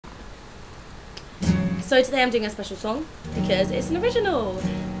So today I'm doing a special song because it's an original.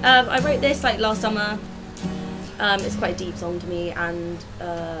 I wrote this like last summer. It's quite a deep song to me, and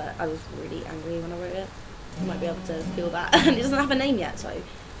I was really angry when I wrote it. You might be able to feel that. And it doesn't have a name yet, so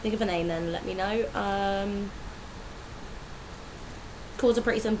think of a name then let me know. Chords are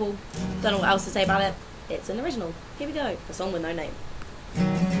pretty simple. Don't know what else to say about it. It's an original. Here we go. A song with no name.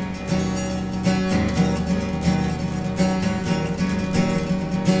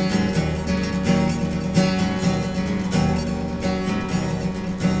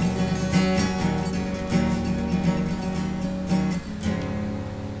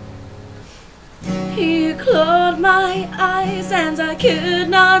 You clawed my eyes and I could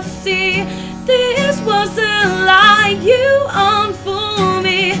not see. This was a lie you unfold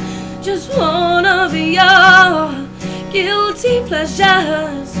me. Just one of your guilty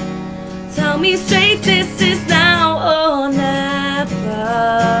pleasures. Tell me straight, this is now or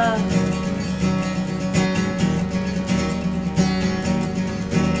never.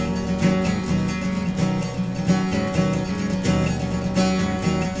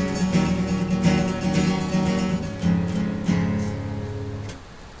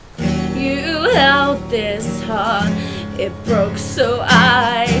 Held this heart, it broke, so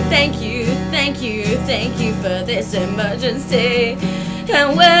I thank you for this emergency.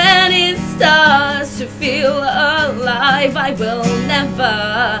 And when it starts to feel alive, I will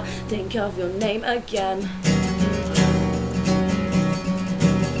never think of your name again.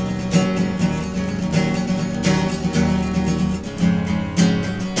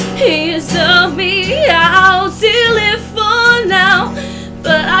 You sold me out to live for now,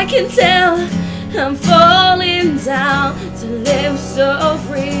 but I can tell I'm falling down. To live so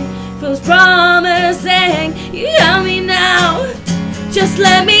free feels promising. You got me now, just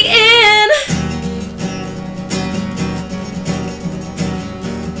let me in.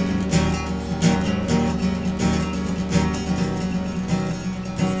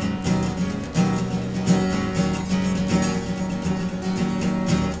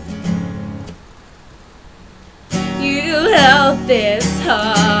 You held this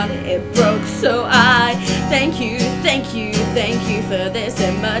heart, it broke, so I thank you for this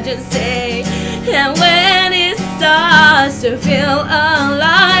emergency. And when it starts to feel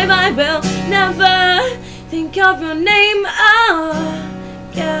alive, I will never think of your name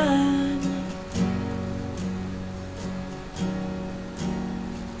again.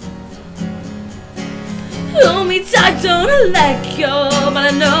 Hold me tight, don't let go,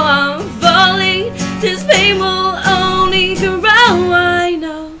 but I know I'm falling. This pain will only grow. I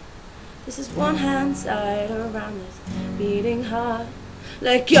know this is one hand tied around this beating heart.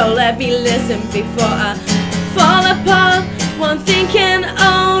 Let go, let me listen before I fall apart. One thing can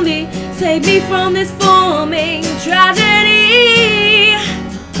only save me from this forming tragedy.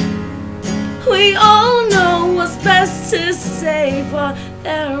 We all know what's best to say, what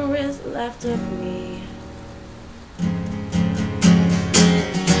there is left of me.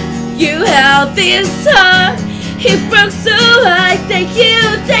 You held this heart, it broke, so I thank you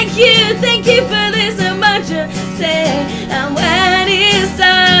for this emergency. And when it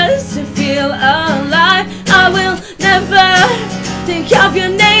starts to feel alive, I will never think of your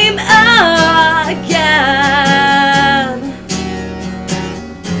name again.